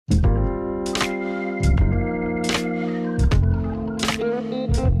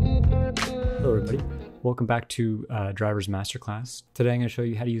Welcome back to Driver's Masterclass. Today I'm going to show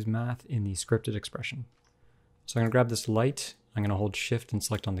you how to use math in the scripted expression. So I'm going to grab this light, I'm going to hold Shift and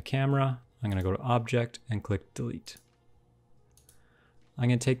select on the camera, I'm going to go to Object and click Delete. I'm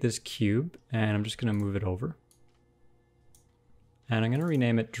going to take this cube and I'm just going to move it over. And I'm going to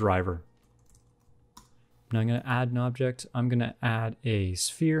rename it Driver. Now I'm going to add an object, I'm going to add a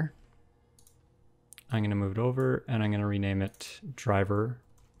sphere. I'm going to move it over and I'm going to rename it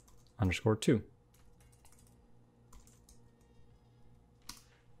Driver_2.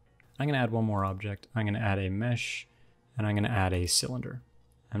 I'm going to add one more object. I'm going to add a mesh and I'm going to add a cylinder.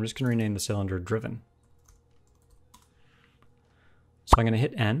 I'm just going to rename the cylinder Driven. So I'm going to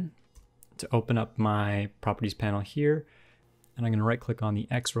hit N to open up my properties panel here, and I'm going to right click on the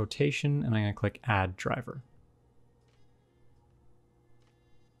X rotation and I'm going to click Add Driver.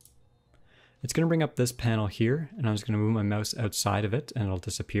 It's going to bring up this panel here, and I'm just going to move my mouse outside of it and it'll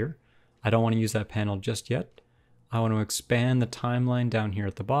disappear. I don't want to use that panel just yet. I want to expand the timeline down here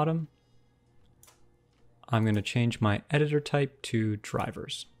at the bottom. I'm going to change my editor type to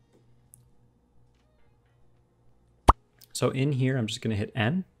drivers. So in here, I'm just going to hit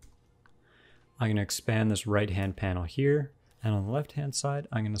N. I'm going to expand this right-hand panel here. And on the left-hand side,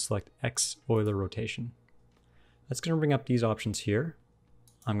 I'm going to select X Euler rotation. That's going to bring up these options here.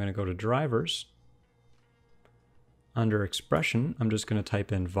 I'm going to go to drivers. Under expression, I'm just going to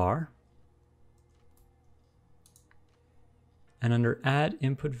type in var. And under add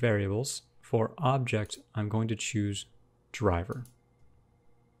input variables, for object, I'm going to choose driver.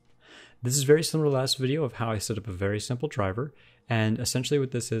 This is very similar to the last video of how I set up a very simple driver. And essentially what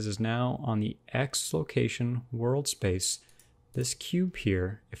this is now on the X location world space, this cube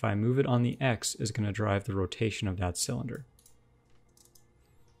here, if I move it on the X, is going to drive the rotation of that cylinder.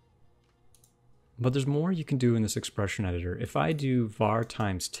 But there's more you can do in this expression editor. If I do var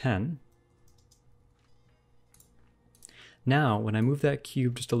times 10, now, when I move that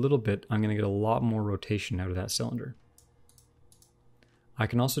cube just a little bit, I'm going to get a lot more rotation out of that cylinder. I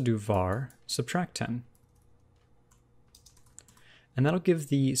can also do var subtract 10. And that'll give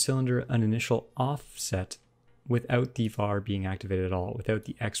the cylinder an initial offset without the var being activated at all, without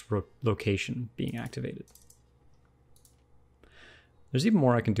the X location being activated. There's even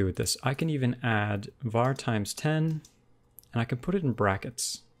more I can do with this. I can even add var times 10, and I can put it in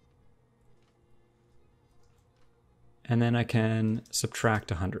brackets. And then I can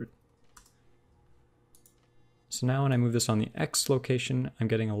subtract 100. So now when I move this on the X location, I'm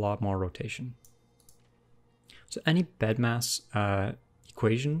getting a lot more rotation. So any bed mass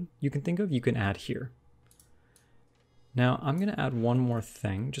equation you can think of, you can add here. Now I'm going to add one more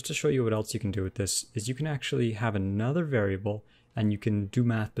thing just to show you what else you can do with this, is you can actually have another variable and you can do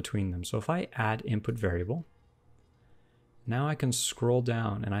math between them. So if I add input variable, now I can scroll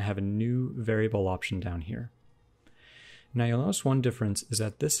down and I have a new variable option down here. Now you'll notice one difference is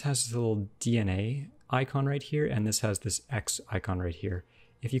that this has this little DNA icon right here and this has this X icon right here.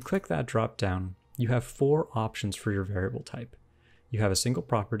 If you click that drop down, you have 4 options for your variable type. You have a single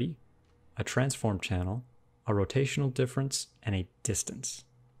property, a transform channel, a rotational difference, and a distance.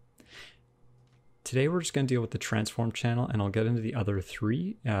 Today we're just going to deal with the transform channel, and I'll get into the other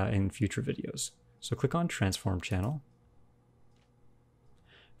 3 in future videos. So click on transform channel.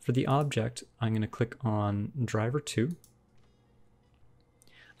 For the object, I'm going to click on driver 2.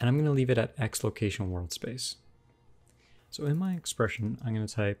 And I'm going to leave it at X location world space. So in my expression, I'm going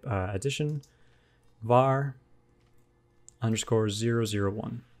to type addition var underscore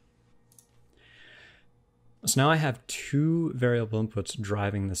 001. So now I have 2 variable inputs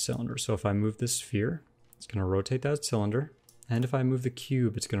driving the cylinder. So if I move this sphere, it's going to rotate that cylinder. And if I move the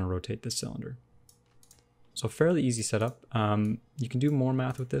cube, it's going to rotate the cylinder. So fairly easy setup. You can do more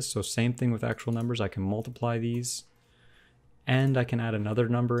math with this. So same thing with actual numbers. I can multiply these. And I can add another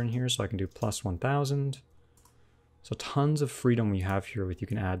number in here, so I can do plus 1000. So tons of freedom we have here with you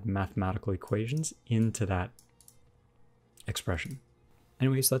can add mathematical equations into that expression.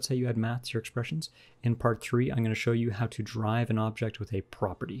 Anyways, that's how you add math to your expressions. In part 3, I'm going to show you how to drive an object with a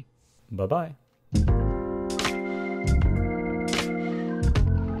property. Bye-bye.